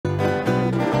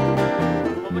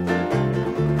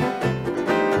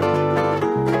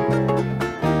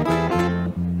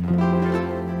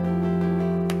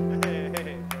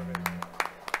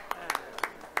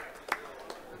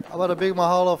about a big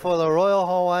mahalo for the Royal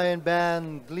Hawaiian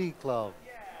Band Glee Club?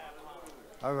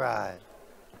 All right.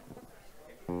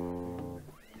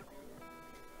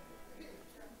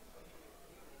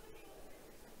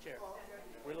 Chair,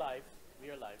 we're live.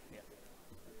 We are live. Yeah.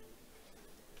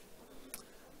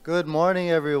 Good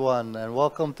morning, everyone, and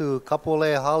welcome to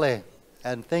Kapolei Hale.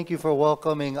 And thank you for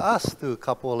welcoming us to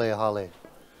Kapolei Hale.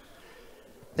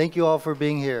 Thank you all for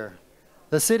being here.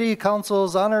 The City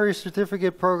Council's Honorary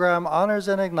Certificate Program honors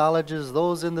and acknowledges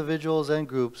those individuals and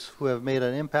groups who have made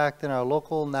an impact in our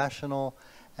local, national,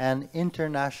 and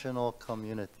international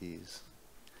communities.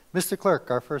 Mr.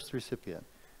 Clerk, our first recipient.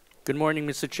 Good morning,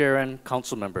 Mr. Chair and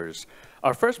council members.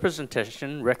 Our first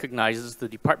presentation recognizes the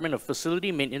Department of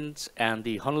Facility Maintenance and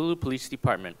the Honolulu Police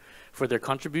Department for their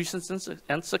contributions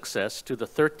and success to the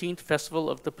 13th Festival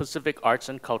of the Pacific Arts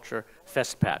and Culture,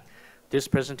 FESTPAC. This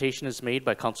presentation is made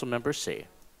by Councilmember Say.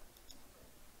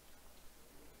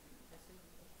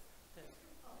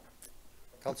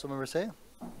 Councilmember Say?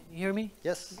 You hear me?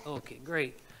 Yes. Okay,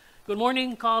 great. Good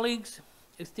morning, colleagues,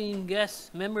 esteemed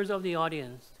guests, members of the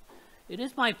audience. It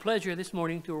is my pleasure this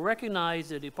morning to recognize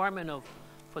the Department of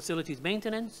Facilities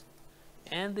Maintenance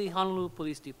and the Honolulu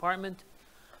Police Department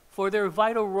for their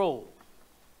vital role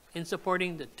in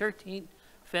supporting the 13th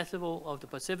Festival of the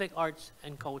Pacific Arts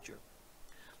and Culture,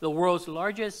 the world's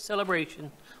largest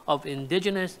celebration of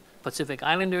indigenous Pacific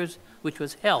Islanders, which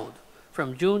was held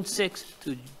from June 6th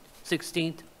to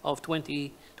 16th of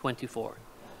 2024.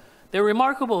 Their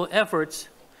remarkable efforts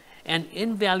and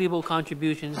invaluable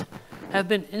contributions have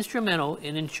been instrumental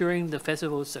in ensuring the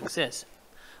festival's success.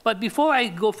 But before I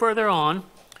go further on,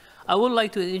 I would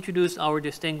like to introduce our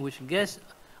distinguished guest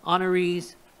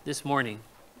honorees this morning.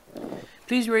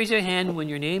 Please raise your hand when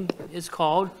your name is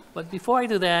called, but before I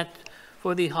do that,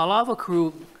 for the Halava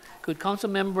crew, could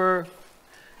Councilmember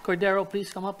Cordero please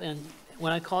come up, and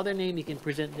when I call their name, you can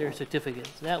present their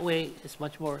certificates. That way, it's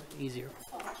much more easier.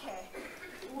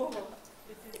 Okay.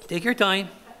 Take your time.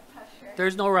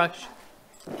 There's no rush.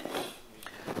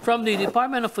 From the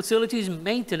Department of Facilities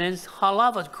Maintenance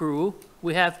Halava crew,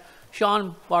 we have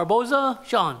Sean Barboza.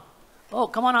 Sean. Oh,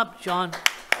 come on up, Sean.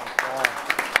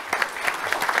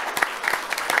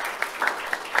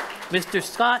 Mr.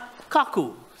 Scott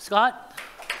Kaku. Scott.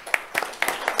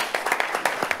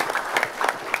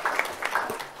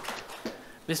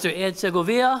 Mr. Ed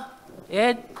Segovia.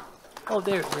 Ed. Oh,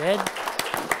 there's Ed.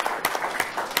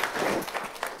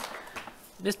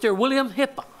 Mr. William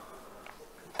Hippa.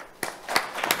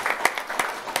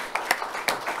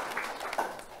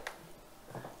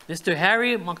 Mr.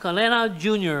 Harry Makalena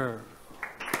Jr.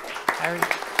 Harry.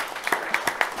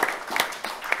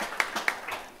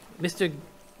 Mr.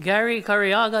 Gary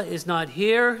Cariaga is not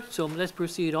here, so let's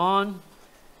proceed on.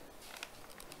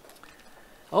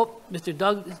 Oh, Mr.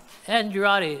 Doug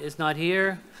Andrade is not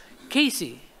here.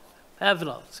 Casey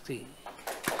Pavlovsky.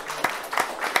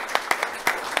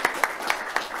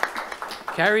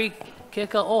 Carrie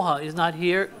Kekaoha is not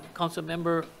here.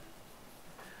 Councilmember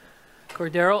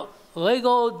Cordero.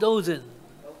 Lego Dozen.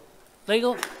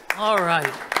 Lego? All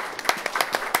right.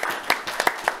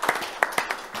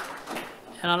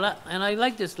 And I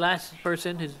like this last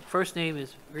person. His first name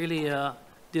is really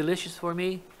delicious for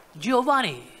me.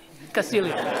 Giovanni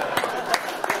Castillo.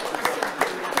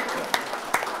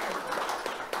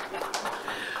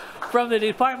 From the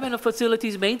Department of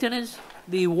Facilities Maintenance,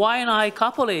 the Waianae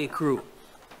Kapolei crew,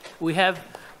 we have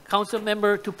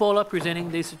Councilmember Tupola presenting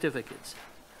the certificates.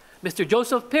 Mr.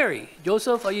 Joseph Perry.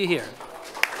 Joseph, are you here?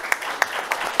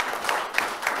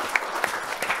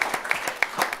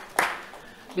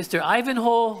 Mr.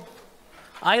 Ivanhoe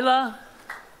Isla.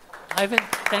 Ivan,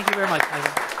 thank you very much,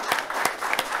 Ivan.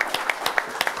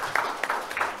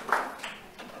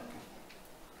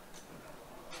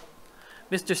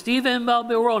 Mr. Stephen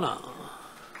Balberona.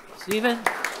 Stephen.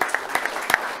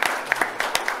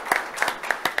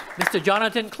 Mr.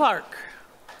 Jonathan Clark.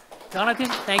 Jonathan,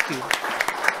 thank you.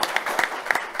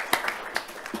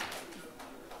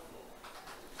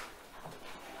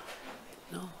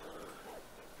 No.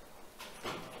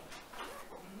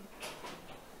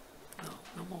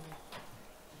 No more.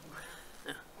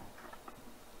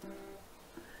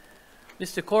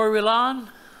 Mr. Cor Rilan.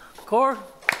 Cor.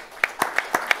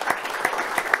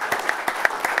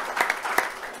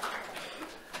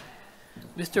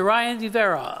 Mr. Ryan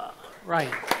Rivera.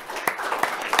 Ryan.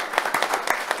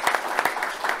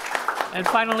 And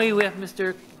finally, we have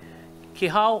Mr.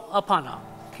 Kihau Apana.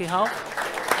 Kihau?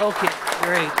 Okay,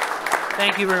 great.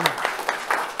 Thank you very much.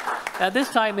 At this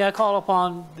time, may I call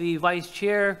upon the Vice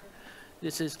Chair,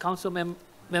 this is Councilmember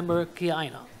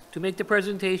Kiaʻāina, to make the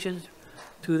presentations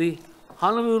to the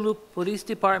Honolulu Police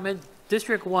Department,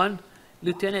 District 1,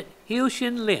 Lieutenant Hiu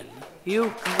Shin Lin.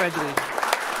 Hiu, congratulations.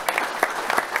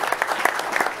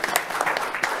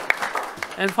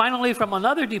 And finally, from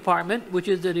another department, which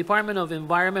is the Department of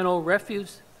Environmental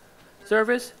Refuse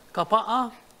Service,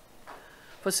 Kapa'a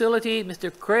Facility,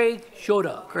 Mr. Craig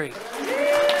Shoda. Craig.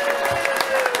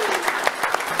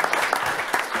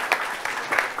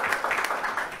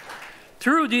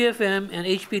 Through DFM and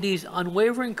HPD's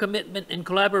unwavering commitment and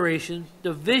collaboration,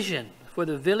 the vision for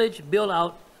the village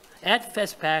build-out at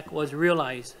FESTPAC was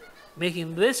realized,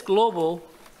 making this global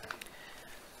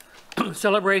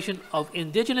celebration of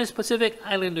Indigenous Pacific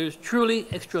Islanders truly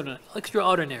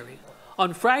extraordinary.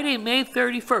 On Friday, May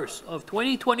 31st of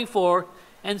 2024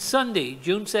 and Sunday,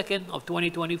 June 2nd of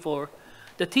 2024,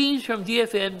 the teams from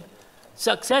DFM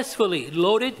successfully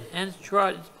loaded and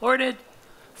transported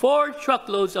 4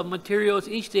 truckloads of materials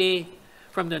each day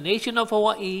from the nation of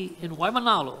Hawaii in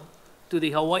Waimanalo to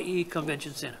the Hawai'i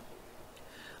Convention Center.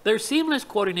 Their seamless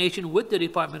coordination with the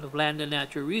Department of Land and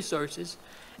Natural Resources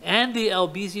and the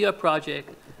Albizia project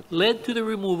led to the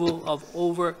removal of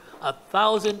over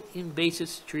 1,000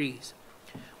 invasive trees,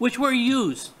 which were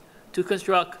used to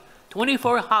construct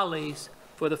 24 hales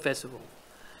for the festival.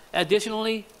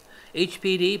 Additionally,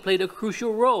 HPD played a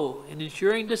crucial role in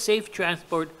ensuring the safe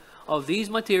transport of these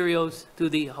materials to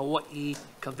the Hawai'i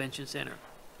Convention Center.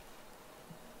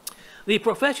 The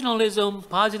professionalism,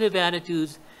 positive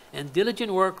attitudes, and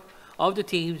diligent work of the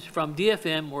teams from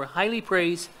DFM were highly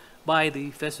praised by the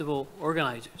festival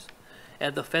organizers.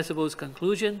 At the festival's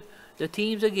conclusion, the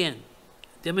teams again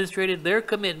demonstrated their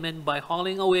commitment by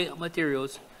hauling away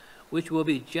materials which will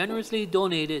be generously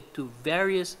donated to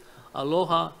various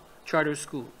Oahu charter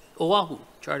schools,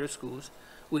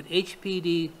 with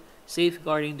HPD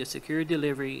safeguarding the secure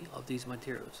delivery of these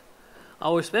materials.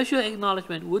 Our special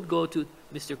acknowledgement would go to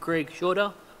Mr. Craig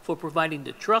Shoda for providing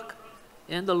the truck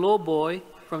and the lowboy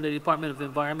from the Department of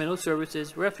Environmental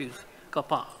Services Refuse,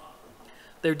 Kapa.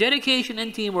 Their dedication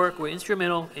and teamwork were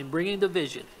instrumental in bringing the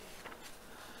vision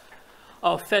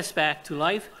of FESTPAC to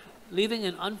life, leaving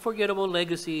an unforgettable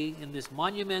legacy in this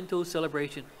monumental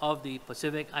celebration of the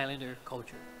Pacific Islander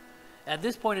culture. At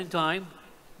this point in time,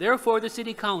 therefore, the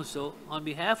City Council, on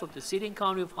behalf of the City and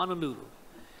County of Honolulu,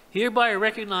 hereby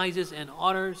recognizes and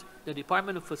honors the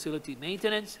Department of Facility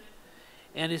Maintenance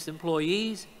and its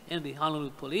employees, and the Honolulu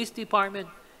Police Department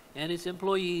and its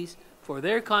employees for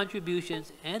their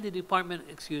contributions, and the Department,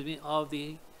 of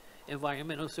the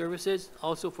Environmental Services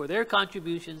also for their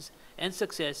contributions and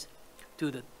success to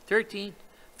the 13th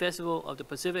Festival of the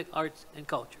Pacific Arts and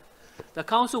Culture. The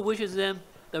Council wishes them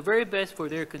the very best for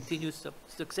their continued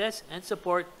success and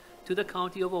support to the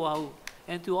County of Oahu.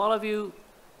 And to all of you,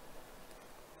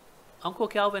 Uncle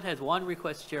Calvin has one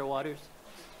request, Chair Waters.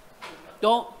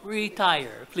 Don't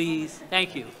retire, please.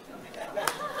 Thank you.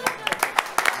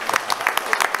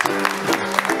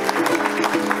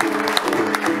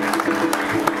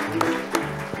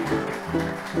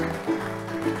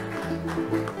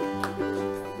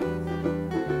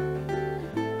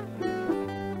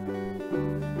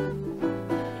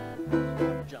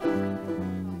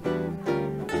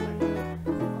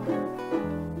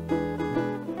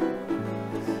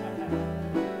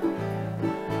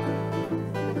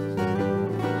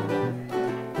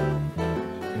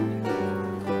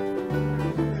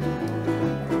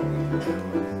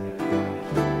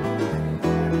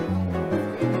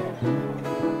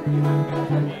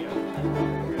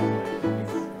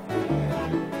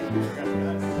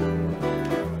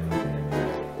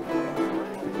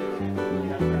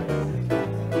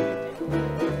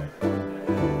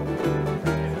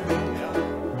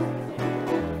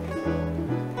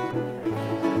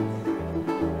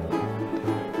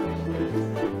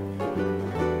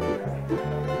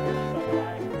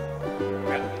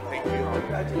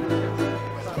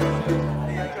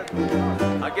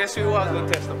 I guess you was going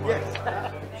to testify.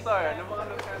 Yes. Sorry,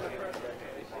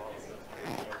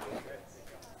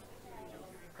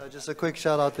 just a quick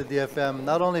shout out to DFM,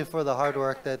 not only for the hard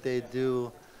work that they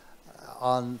do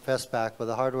on FESTPAC, but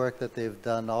the hard work that they've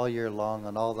done all year long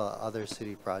on all the other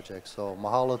city projects. So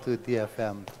mahalo to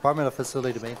DFM, Department of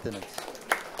Facility Maintenance.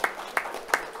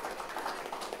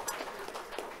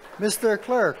 Mr.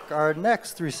 Clerk, our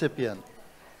next recipient.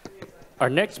 Our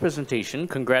next presentation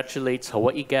congratulates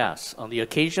Hawai'i Gas on the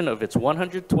occasion of its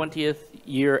 120th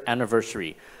year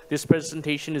anniversary. This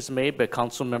presentation is made by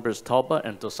Council Members Tulba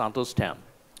and Santos-Tam.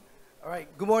 All right,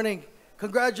 good morning.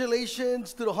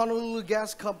 Congratulations to the Honolulu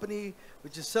Gas Company,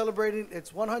 which is celebrating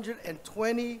its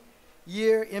 120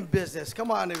 year in business.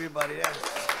 Come on, everybody.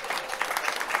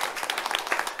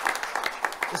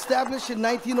 Established in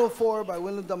 1904 by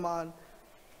William Damon,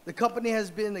 The company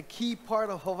has been a key part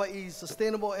of Hawaii's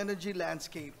sustainable energy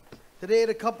landscape. Today,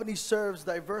 the company serves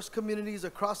diverse communities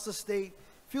across the state,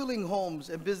 fueling homes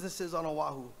and businesses on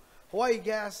Oahu. Hawai'i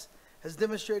Gas has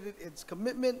demonstrated its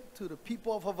commitment to the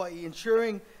people of Hawaii,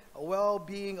 ensuring a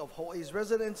well-being of Hawaii's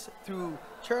residents through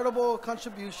charitable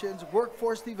contributions,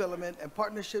 workforce development, and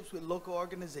partnerships with local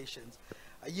organizations.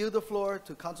 I yield the floor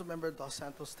to Councilmember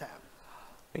Santos-Tam.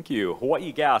 Thank you.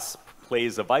 Hawai'i Gas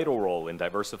plays a vital role in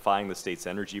diversifying the state's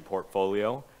energy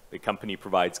portfolio. The company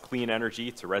provides clean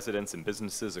energy to residents and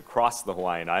businesses across the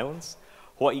Hawaiian Islands.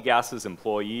 Hawai'i Gas's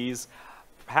employees,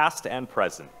 past and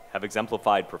present, have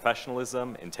exemplified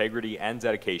professionalism, integrity, and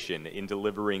dedication in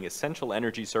delivering essential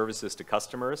energy services to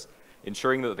customers,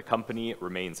 ensuring that the company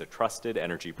remains a trusted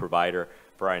energy provider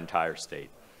for our entire state.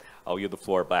 I'll yield the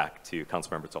floor back to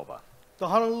Councilmember Tulba. The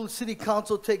Honolulu City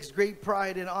Council takes great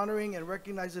pride in honoring and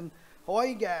recognizing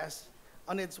Hawai'i Gas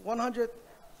on its 100th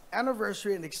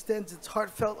anniversary and extends its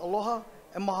heartfelt aloha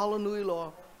and mahalo nui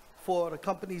loa for the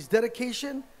company's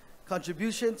dedication,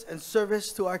 contributions, and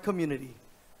service to our community.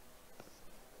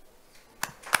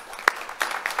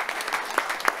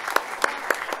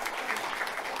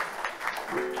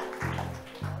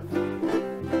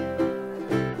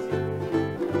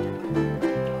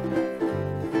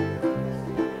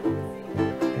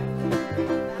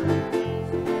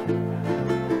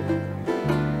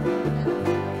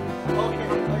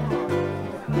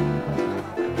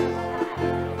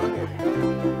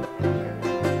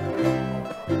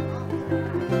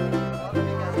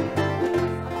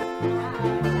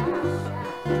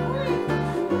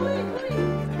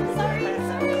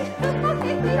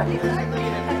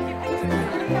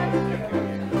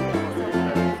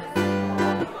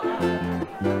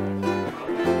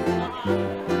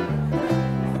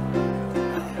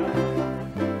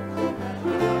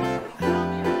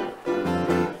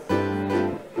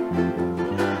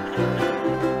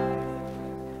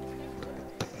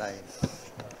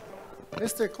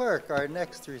 Mr. Clerk, our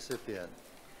next recipient.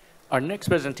 Our next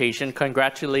presentation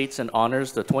congratulates and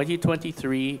honors the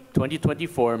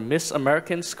 2023-2024 Miss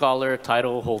American Scholar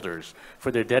title holders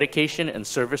for their dedication and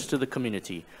service to the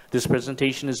community. This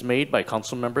presentation is made by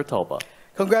Councilmember Tulba.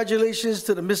 Congratulations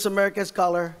to the Miss American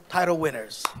Scholar title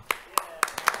winners.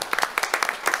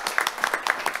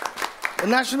 The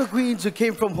National Queens, who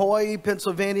came from Hawaii,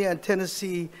 Pennsylvania, and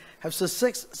Tennessee, have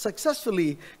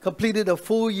successfully completed a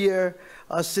full year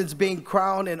since being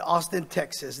crowned in Austin,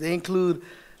 Texas. They include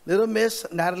Little Miss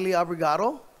Natalie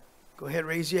Abrigado. Go ahead,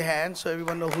 raise your hand so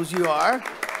everyone knows who you are.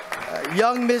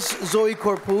 Young Miss Zoe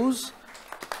Corpuz.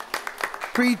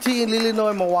 Preteen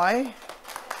Lilinoy Mawai.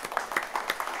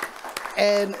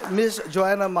 And Miss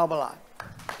Joanna Mabalat.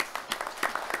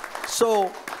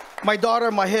 So, my daughter,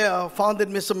 Mahea, founded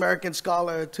Miss American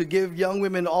Scholar to give young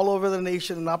women all over the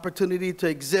nation an opportunity to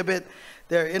exhibit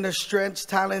their inner strengths,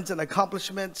 talents, and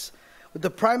accomplishments with the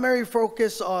primary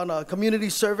focus on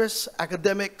community service,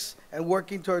 academics, and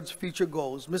working towards future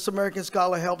goals. Miss American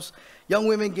Scholar helps young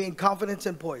women gain confidence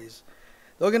and poise.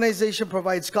 The organization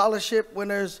provides scholarship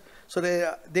winners so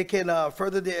they can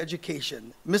further their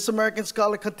education. Miss American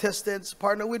Scholar contestants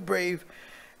partner with Brave,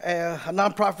 a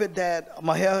nonprofit that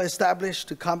Mahea established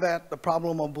to combat the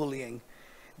problem of bullying.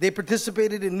 They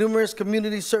participated in numerous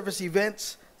community service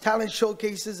events, talent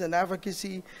showcases, and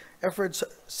advocacy efforts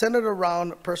centered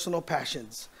around personal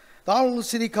passions. The Honolulu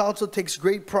City Council takes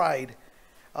great pride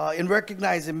in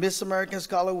recognizing Miss American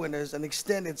Scholar winners and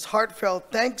extend its heartfelt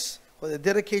thanks for their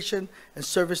dedication and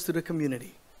service to the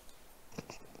community.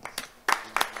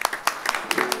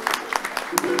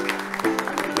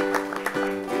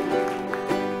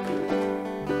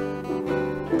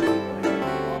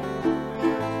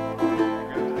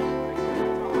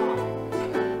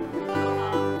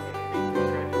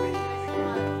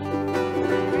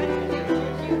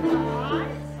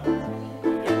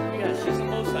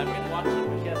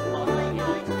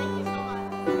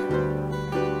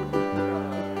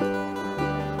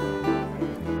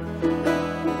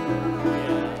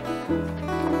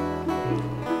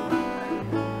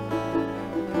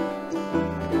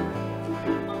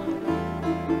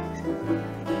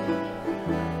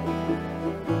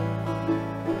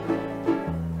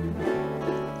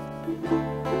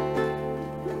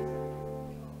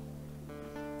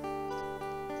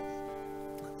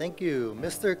 Thank you.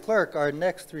 Mr. Clerk, our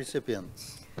next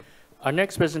recipients. Our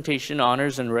next presentation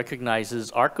honors and recognizes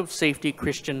Ark of Safety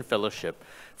Christian Fellowship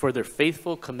for their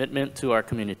faithful commitment to our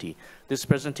community. This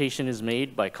presentation is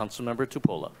made by Councilmember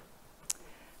Tupola.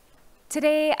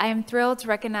 Today, I am thrilled to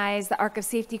recognize the Ark of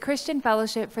Safety Christian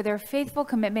Fellowship for their faithful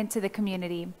commitment to the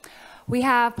community. We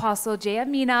have Apostle Jay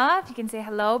Amina, if you can say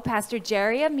hello, Pastor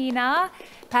Jerry Amina,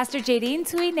 Pastor Jadine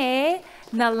Tuine,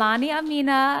 Nalani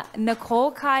Amina,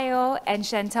 Nicole Kayo, and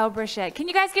Chantel Brichette. Can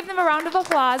you guys give them a round of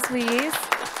applause, please?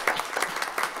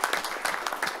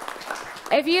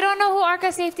 If you don't know who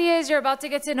ARCA Safety is, you're about to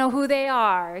get to know who they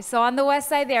are. So on the West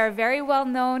Side, they are very well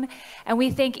known, and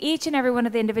we thank each and every one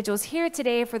of the individuals here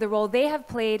today for the role they have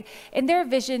played in their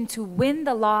vision to win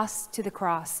the lost to the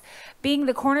cross, being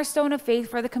the cornerstone of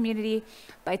faith for the community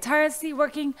by tirelessly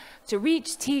working to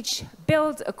reach, teach,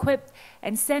 build, equip,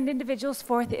 and send individuals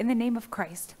forth in the name of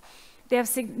Christ. They have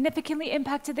significantly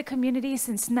impacted the community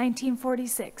since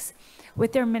 1946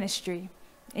 with their ministry.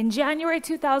 In January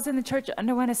 2000, the church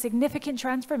underwent a significant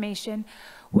transformation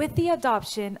with the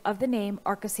adoption of the name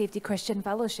ARCA Safety Christian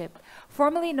Fellowship,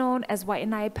 formerly known as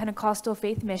Waiʻanae Pentecostal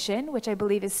Faith Mission, which I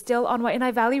believe is still on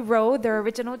Waiʻanae Valley Road, their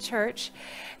original church.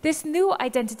 This new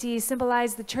identity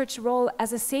symbolized the church's role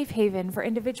as a safe haven for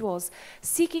individuals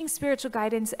seeking spiritual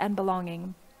guidance and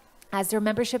belonging. As their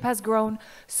membership has grown,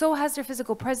 so has their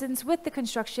physical presence with the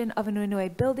construction of a new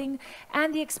building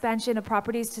and the expansion of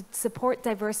properties to support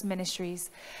diverse ministries.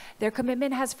 Their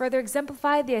commitment has further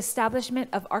exemplified the establishment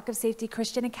of Ark of Safety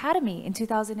Christian Academy in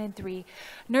 2003,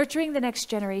 nurturing the next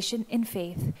generation in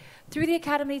faith. Through the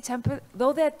academy,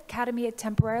 though the academy had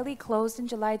temporarily closed in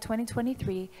July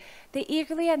 2023, they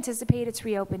eagerly anticipate its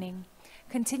reopening,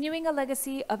 continuing a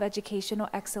legacy of educational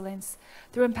excellence.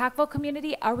 Through impactful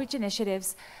community outreach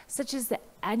initiatives, such as the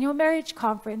annual marriage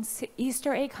conference,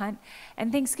 Easter egg hunt,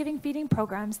 and Thanksgiving feeding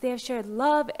programs, they have shared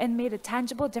love and made a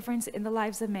tangible difference in the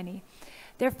lives of many.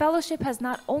 Their fellowship has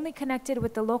not only connected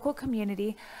with the local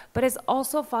community, but has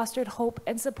also fostered hope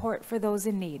and support for those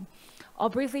in need. I'll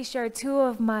briefly share two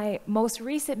of my most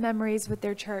recent memories with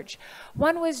their church.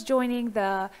 One was joining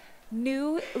the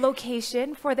new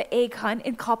location for the egg hunt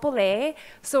in Kapolei.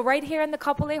 So right here in the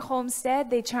Kapolei homestead,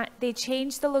 they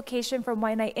changed the location from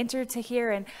when I entered to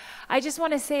here, and I just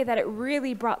want to say that it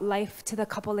really brought life to the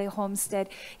Kapolei homestead.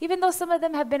 Even though some of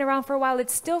them have been around for a while,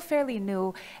 it's still fairly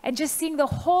new, and just seeing the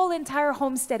whole entire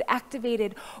homestead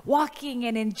activated, walking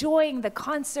and enjoying the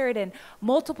concert and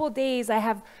multiple days. I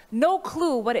have no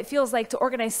clue what it feels like to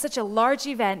organize such a large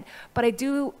event, but I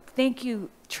do thank you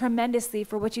tremendously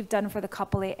for what you've done for the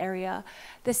Kapolei area.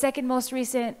 The second most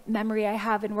recent memory I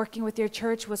have in working with your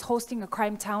church was hosting a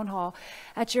crime town hall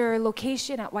at your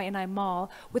location at Waiʻanae Mall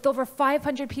with over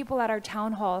 500 people at our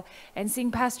town hall, and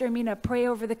seeing Pastor Amina pray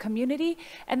over the community,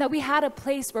 and that we had a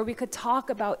place where we could talk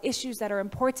about issues that are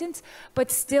important,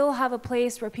 but still have a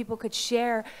place where people could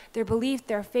share their belief,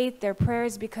 their faith, their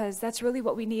prayers, because that's really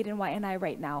what we need in Waiʻanae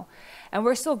right now. And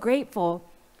we're so grateful.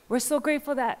 We're so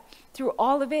grateful that through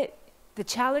all of it, the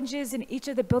challenges in each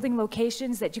of the building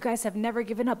locations, that you guys have never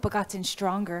given up but gotten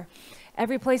stronger.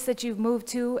 Every place that you've moved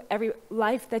to, every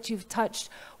life that you've touched,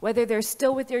 whether they're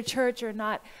still with your church or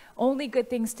not, only good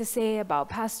things to say about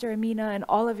Pastor Amina and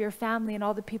all of your family and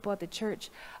all the people at the church.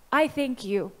 I thank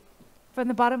you from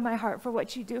the bottom of my heart for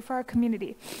what you do for our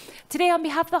community. Today, on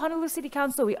behalf of the Honolulu City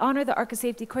Council, we honor the Ark of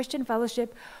Safety Christian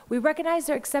Fellowship. We recognize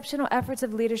their exceptional efforts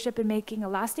of leadership in making a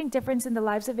lasting difference in the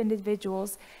lives of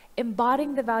individuals,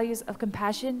 embodying the values of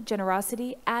compassion,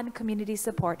 generosity, and community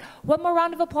support. One more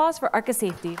round of applause for Ark of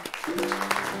Safety.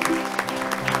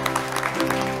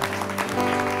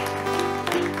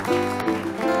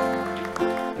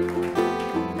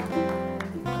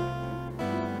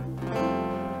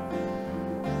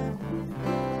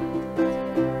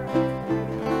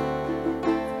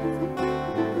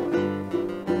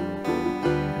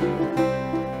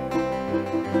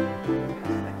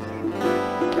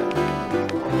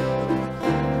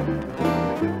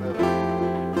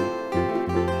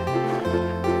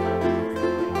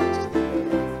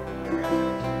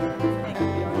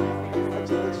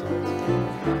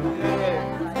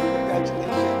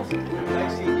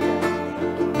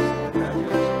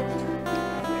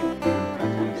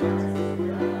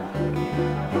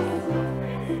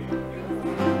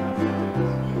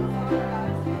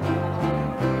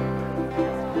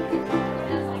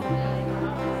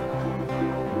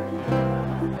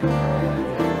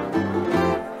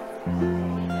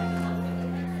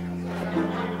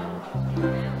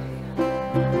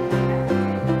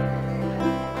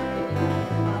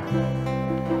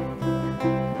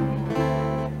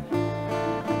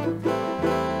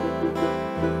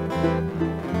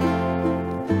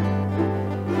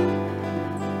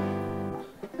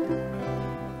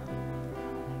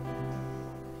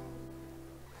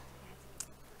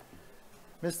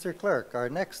 Mr. Clerk, our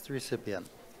next recipient.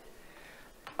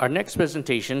 Our next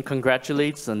presentation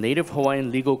congratulates the Native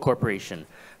Hawaiian Legal Corporation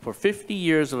for 50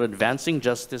 years of advancing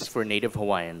justice for Native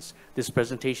Hawaiians. This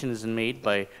presentation is made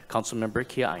by Councilmember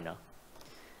Kiaʻāina.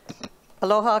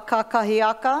 Aloha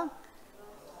kakahiaka.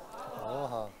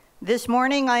 Aloha. This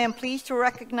morning, I am pleased to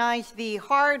recognize the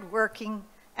hard-working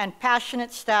and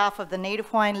passionate staff of the Native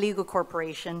Hawaiian Legal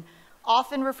Corporation,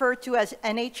 often referred to as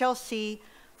NHLC,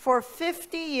 for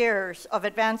 50 years of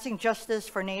advancing justice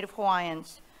for Native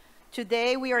Hawaiians.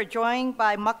 Today, we are joined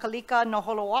by Makalika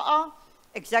Noholoa'a,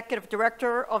 Executive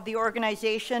Director of the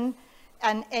organization,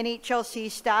 and NHLC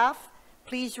staff.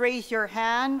 Please raise your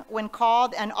hand when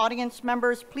called, and audience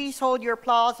members, please hold your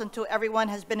applause until everyone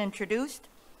has been introduced.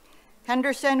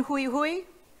 Henderson Hui Hui,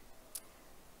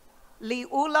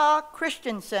 Liula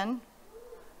Christensen,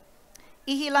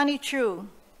 Ihilani Chu,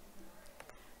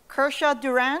 Kersha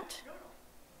Durant,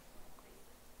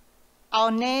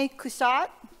 Aune Kusat,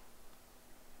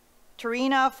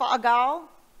 Tarina Fa'agao,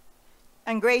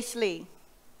 and Grace Lee.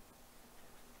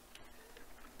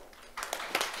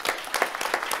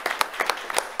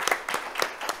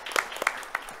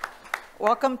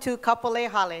 Welcome to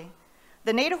Kapolei Hale.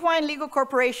 The Native Hawaiian Legal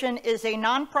Corporation is a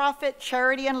nonprofit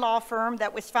charity and law firm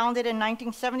that was founded in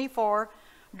 1974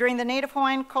 during the Native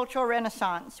Hawaiian Cultural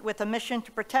Renaissance with a mission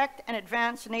to protect and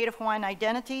advance Native Hawaiian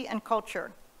identity and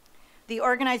culture. The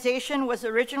organization was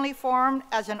originally formed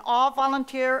as an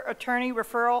all-volunteer attorney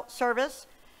referral service,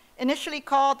 initially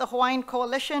called the Hawaiian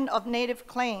Coalition of Native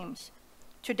Claims.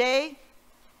 Today,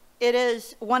 it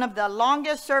is one of the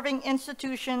longest-serving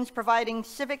institutions providing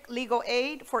civic legal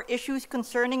aid for issues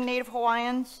concerning Native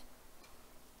Hawaiian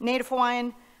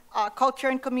culture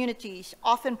and communities,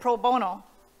 often pro bono,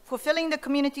 fulfilling the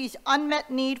community's unmet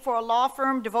need for a law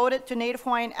firm devoted to Native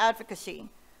Hawaiian advocacy.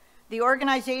 The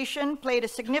organization played a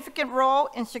significant role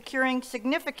in securing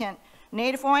significant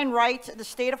Native Hawaiian rights at the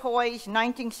state of Hawaii's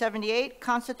 1978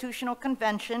 Constitutional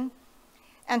Convention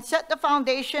and set the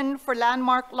foundation for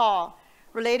landmark law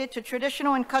related to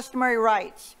traditional and customary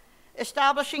rights,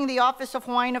 establishing the Office of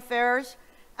Hawaiian Affairs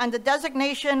and the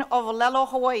designation of Olelo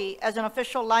Hawaii as an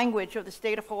official language of the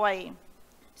state of Hawaii.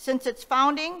 Since its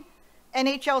founding,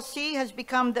 NHLC has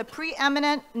become the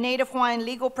preeminent Native Hawaiian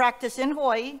legal practice in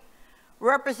Hawaii,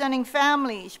 representing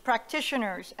families,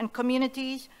 practitioners, and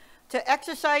communities to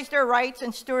exercise their rights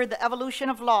and steward the evolution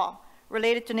of law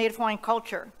related to Native Hawaiian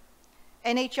culture.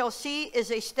 NHLC is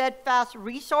a steadfast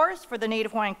resource for the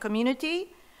Native Hawaiian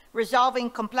community, resolving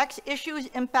complex issues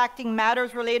impacting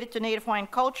matters related to Native Hawaiian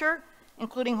culture,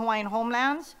 including Hawaiian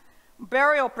homelands,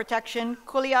 burial protection,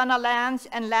 kuleana lands,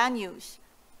 and land use.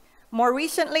 More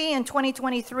recently, in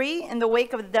 2023, in the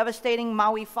wake of the devastating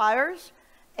Maui fires,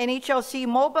 NHLC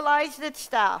mobilized its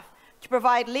staff to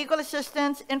provide legal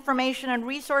assistance, information, and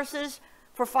resources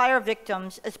for fire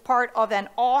victims as part of an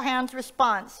all-hands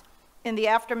response in the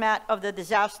aftermath of the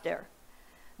disaster.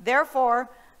 Therefore,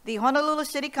 the Honolulu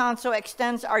City Council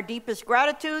extends our deepest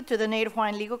gratitude to the Native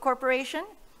Hawaiian Legal Corporation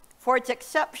for its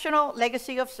exceptional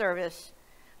legacy of service,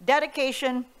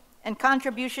 dedication, and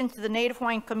contribution to the Native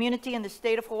Hawaiian community in the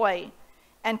state of Hawaii,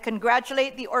 and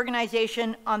congratulate the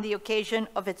organization on the occasion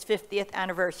of its 50th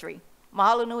anniversary.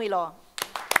 Mahalo nui loa.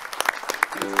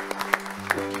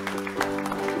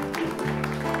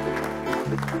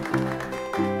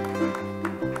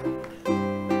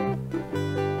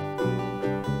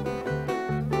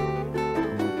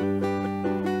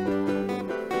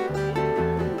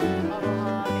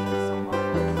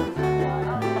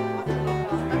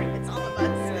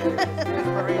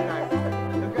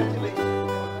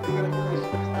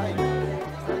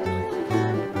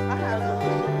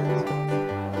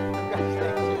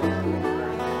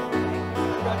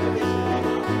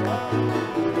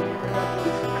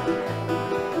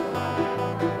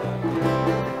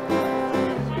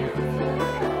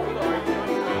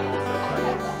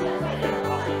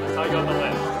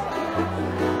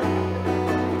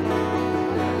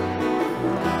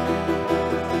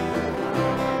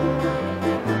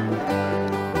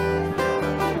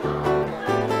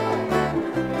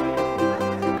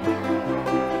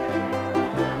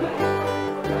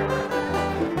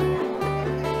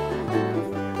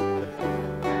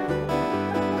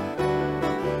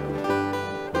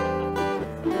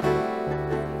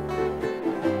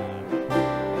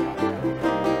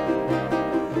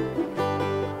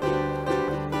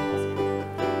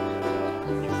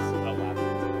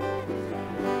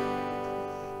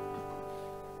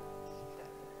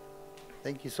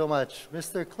 Thank you so much.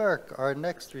 Mr. Clerk, our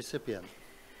next recipient.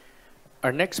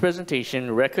 Our next presentation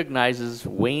recognizes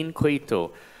Wayne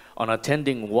Coito on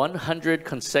attending 100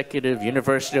 consecutive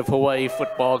University of Hawaii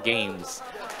football games.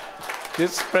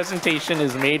 This presentation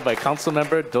is made by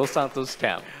Councilmember Dos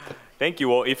Santos-Tam. Thank you.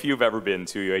 Well, if you've ever been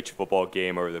to a UH football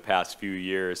game over the past few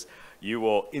years, you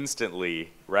will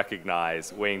instantly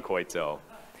recognize Wayne Coito.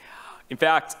 In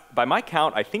fact, by my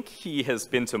count, I think he has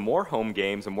been to more home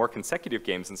games and more consecutive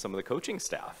games than some of the coaching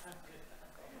staff.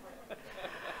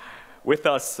 With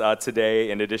us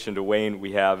today, in addition to Wayne,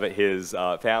 we have his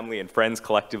family and friends,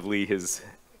 collectively his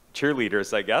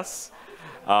cheerleaders, I guess.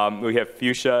 We have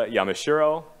Fuchsia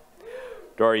Yamashiro,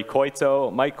 Dori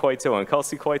Coito, Mike Coito, and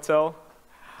Kelsey Coito.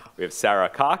 We have Sarah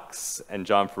Cox and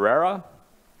John Ferreira,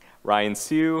 Ryan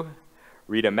Sue,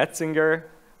 Rita Metzinger,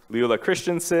 Leula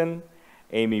Christensen,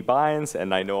 Amy Bynes,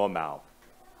 and Nainoa Mao.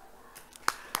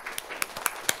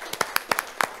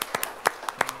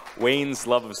 Wayne's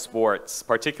love of sports,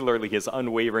 particularly his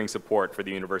unwavering support for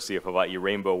the University of Hawaii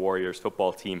Rainbow Warriors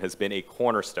football team, has been a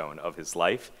cornerstone of his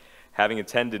life, having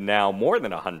attended now more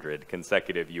than 100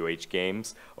 consecutive UH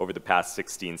games over the past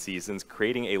 16 seasons,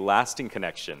 creating a lasting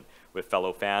connection with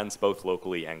fellow fans, both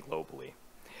locally and globally.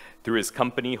 Through his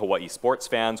company, Hawaii Sports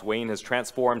Fans, Wayne has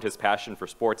transformed his passion for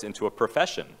sports into a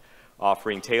profession,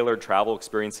 offering tailored travel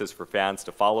experiences for fans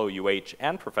to follow UH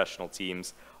and professional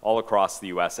teams all across the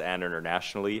US and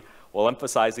internationally, while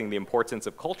emphasizing the importance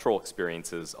of cultural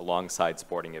experiences alongside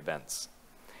sporting events.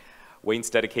 Wayne's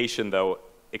dedication, though,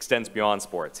 extends beyond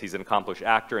sports. He's an accomplished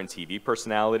actor and TV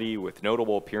personality with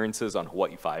notable appearances on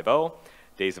Hawaii Five-0,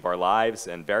 Days of Our Lives,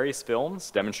 and various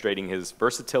films, demonstrating his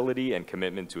versatility and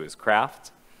commitment to his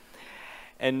craft.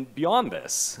 And beyond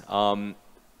this,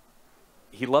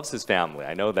 he loves his family,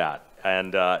 I know that.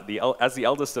 And as the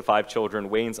eldest of 5 children,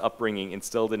 Wayne's upbringing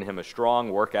instilled in him a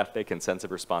strong work ethic and sense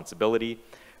of responsibility,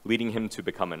 leading him to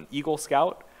become an Eagle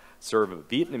Scout, serve a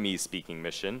Vietnamese-speaking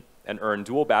mission, and earn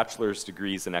dual bachelor's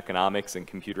degrees in economics and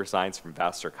computer science from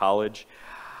Vassar College.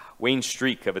 Wayne's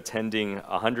streak of attending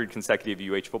 100 consecutive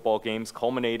UH football games,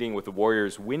 culminating with the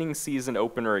Warriors' winning season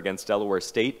opener against Delaware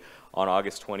State on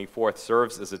August 24th,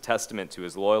 serves as a testament to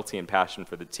his loyalty and passion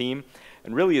for the team,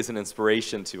 and really is an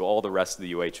inspiration to all the rest of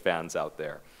the UH fans out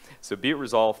there. So be it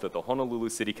resolved that the Honolulu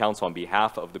City Council, on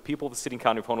behalf of the people of the City and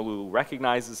County of Honolulu,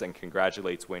 recognizes and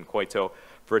congratulates Wayne Coito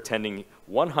for attending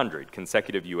 100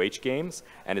 consecutive UH games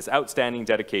and his outstanding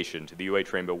dedication to the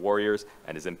UH Rainbow Warriors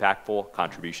and his impactful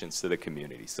contributions to the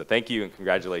community. So thank you and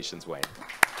congratulations, Wayne.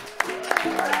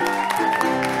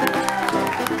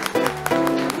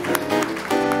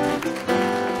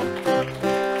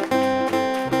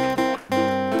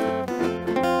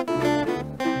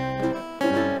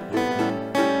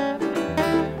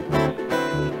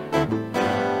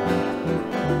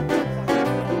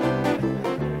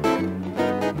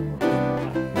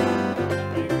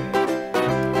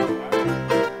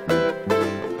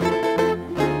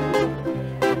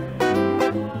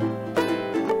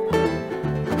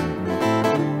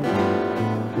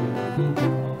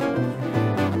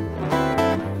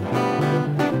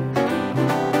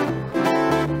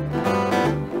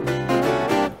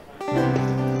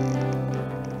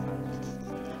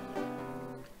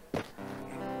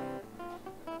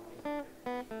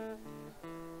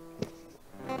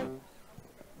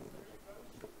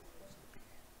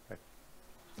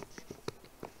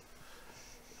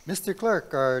 Mr.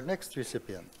 Clerk, our next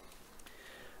recipient.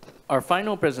 Our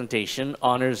final presentation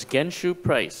honors Genshu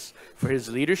Price for his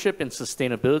leadership in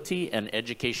sustainability and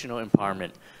educational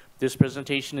empowerment. This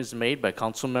presentation is made by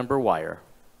Councilmember Wire.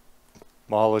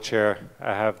 Mahalo, Chair.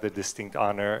 I have the distinct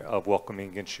honor of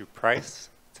welcoming Genshu Price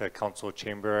to Council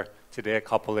Chamber today at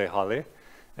Kapolei Hale.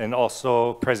 And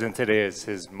also present today is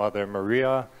his mother,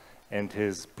 Maria, and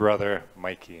his brother,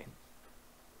 Mikey.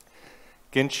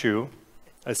 Genshu,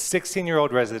 a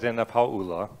 16-year-old resident of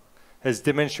Hau'ula, has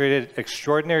demonstrated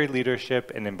extraordinary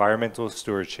leadership and environmental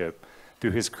stewardship through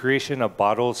his creation of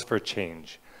Bottles for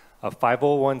Change, a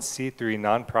 501c3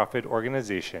 nonprofit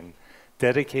organization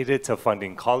dedicated to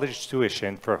funding college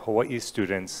tuition for Hawaii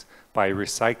students by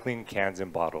recycling cans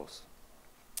and bottles.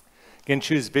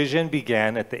 Genshu's vision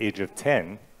began at the age of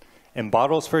 10, and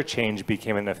Bottles for Change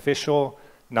became an official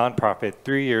nonprofit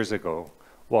 3 years ago,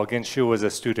 while Genshu was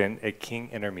a student at King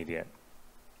Intermediate.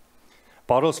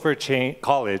 Bottles for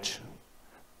College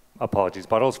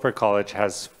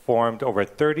has formed over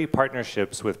 30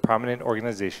 partnerships with prominent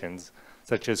organizations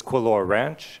such as Kualoa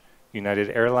Ranch, United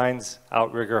Airlines,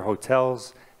 Outrigger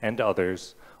Hotels, and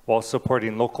others, while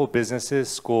supporting local businesses,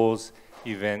 schools,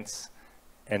 events,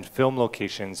 and film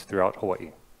locations throughout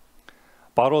Hawaii.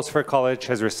 Bottles for College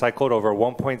has recycled over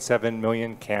 1.7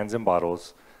 million cans and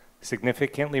bottles,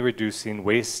 significantly reducing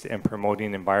waste and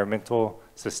promoting environmental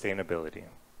sustainability.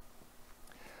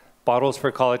 Bottles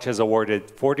for College has awarded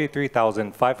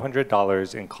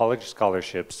 $43,500 in college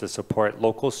scholarships to support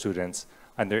local students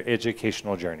on their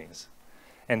educational journeys,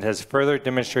 and has further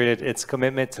demonstrated its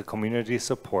commitment to community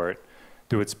support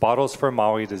through its Bottles for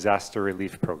Maui disaster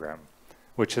relief program,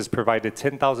 which has provided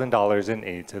 $10,000 in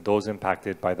aid to those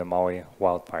impacted by the Maui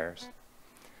wildfires.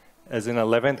 As an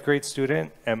 11th grade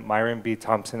student at Myron B.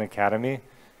 Thompson Academy,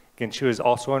 Genshu is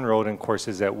also enrolled in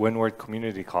courses at Windward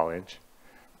Community College,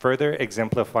 further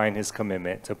exemplifying his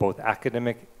commitment to both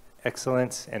academic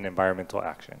excellence and environmental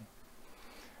action.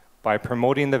 By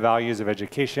promoting the values of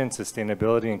education,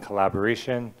 sustainability, and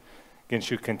collaboration,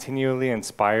 Genshu continually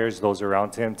inspires those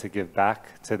around him to give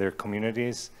back to their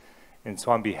communities. And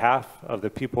so on behalf of the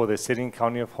people of the City and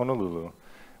County of Honolulu,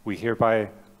 we hereby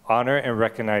honor and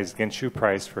recognize Genshu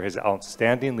Price for his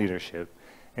outstanding leadership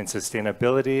in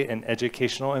sustainability and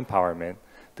educational empowerment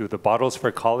through the Bottles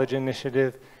for College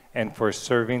initiative and for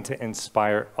serving to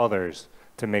inspire others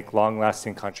to make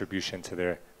long-lasting contribution to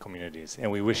their communities.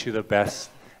 And we wish you the best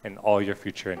in all your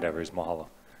future endeavors. Mahalo.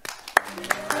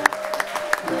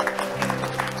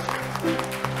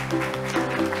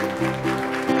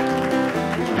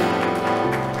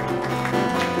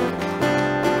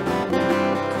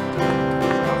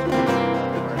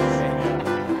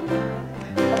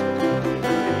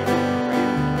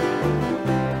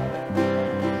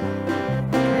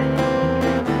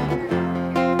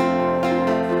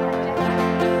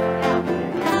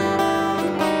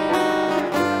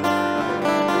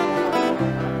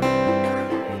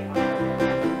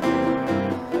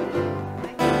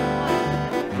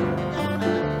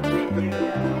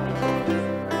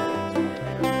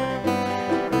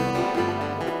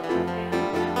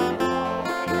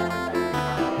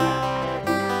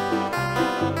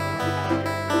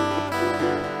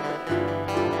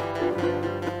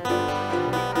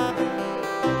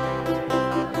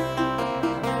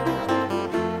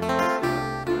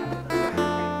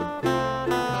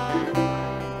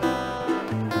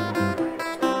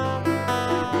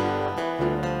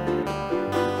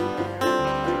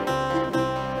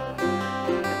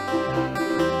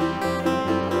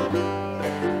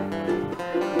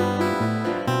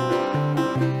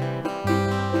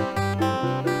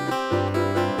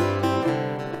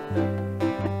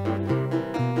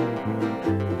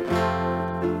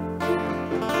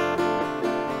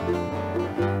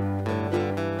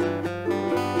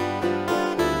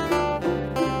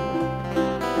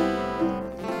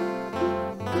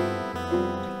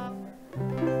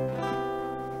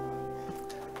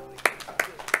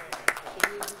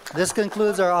 This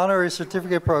concludes our honorary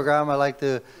certificate program. I'd like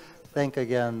to thank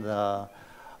again the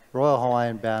Royal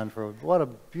Hawaiian Band for what a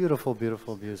beautiful,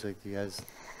 beautiful music you guys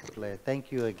play.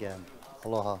 Thank you again.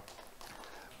 Aloha.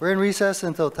 We're in recess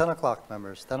until 10 o'clock,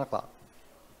 members. 10 o'clock.